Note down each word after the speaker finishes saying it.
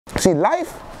See,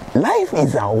 life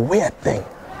is a weird thing.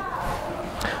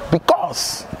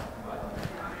 Because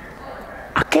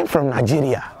I came from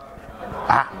Nigeria.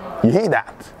 You hear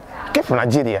that? I came from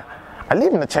Nigeria. I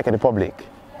live in the Czech Republic.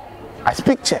 I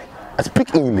speak Czech. I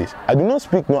speak English. I do not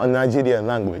speak no Nigerian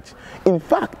language. In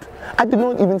fact, I do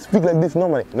not even speak like this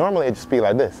normally. Normally, I just speak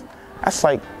like this. That's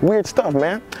like weird stuff,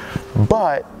 man.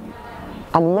 But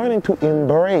I'm learning to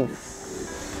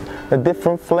embrace the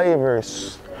different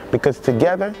flavors because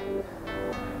together,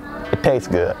 it tastes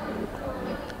good.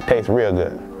 It tastes real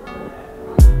good.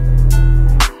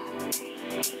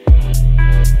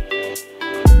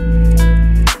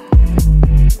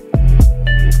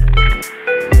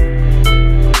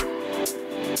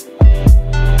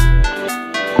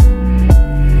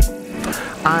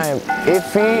 I'm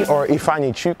Ify or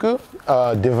Ify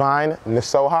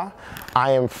Nsoha.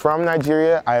 I am from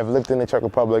Nigeria. I have lived in the Czech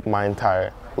Republic my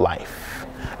entire life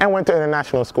and went to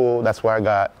international school. That's where I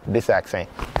got this accent.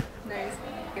 Nice.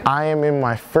 I am in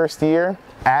my first year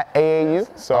at AAU,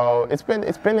 so it's been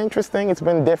interesting. It's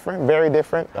been different, very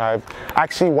different. I've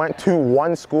actually went to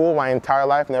one school my entire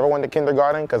life. Never went to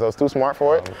kindergarten because I was too smart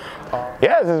for it.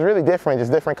 Yeah, this is really different.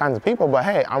 Just different kinds of people. But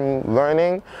hey, I'm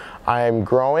learning. I'm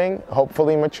growing,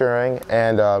 hopefully maturing,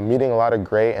 and meeting a lot of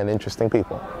great and interesting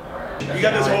people. You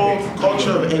got this whole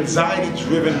culture of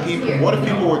anxiety-driven people. What if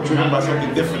people were driven by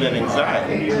something different than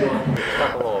anxiety?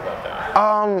 Talk a little about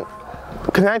that.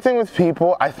 Connecting with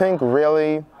people, I think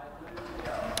really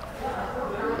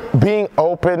being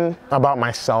open about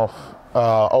myself,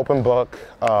 open book,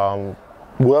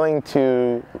 learning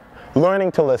to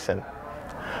listen.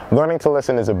 Learning to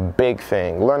listen is a big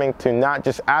thing. Learning to not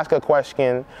just ask a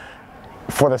question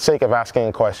for the sake of asking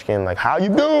a question, like, how you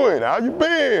doing? How you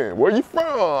been? Where you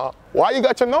from? Why you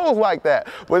got your nose like that?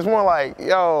 But it's more like,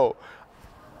 yo,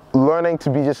 learning to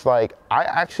be just like,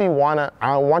 I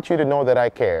want you to know that I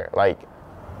care, like,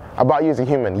 about you as a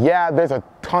human. Yeah, there's a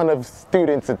ton of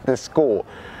students at this school.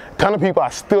 A ton of people I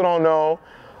still don't know.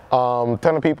 A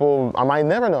ton of people I might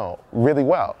never know really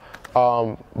well.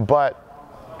 But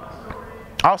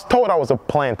I was told I was a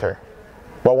planter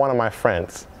by one of my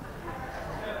friends.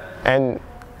 And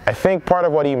I think part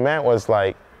of what he meant was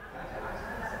like,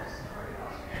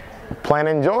 plant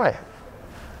and joy.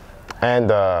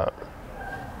 And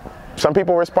some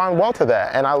people respond well to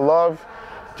that. And I love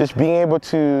just being able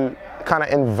to kind of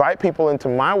invite people into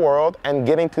my world and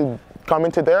getting to come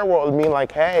into their world and being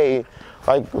like, hey,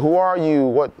 like, who are you?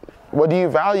 What do you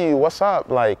value? What's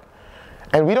up? Like,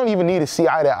 and we don't even need to see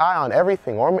eye to eye on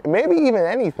everything, or maybe even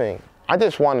anything. I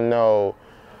just want to know,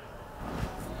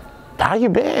 how you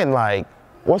been? Like,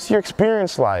 what's your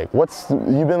experience like? What's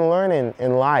you been learning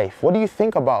in life? What do you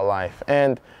think about life?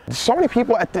 And so many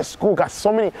people at this school got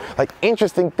so many like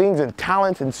interesting things and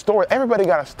talents and stories. Everybody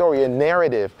got a story, a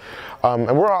narrative. And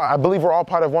I believe we're all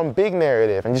part of one big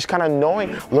narrative, and just kind of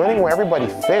learning where everybody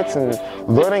fits and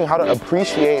learning how to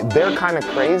appreciate their kind of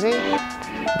crazy.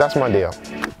 That's my deal.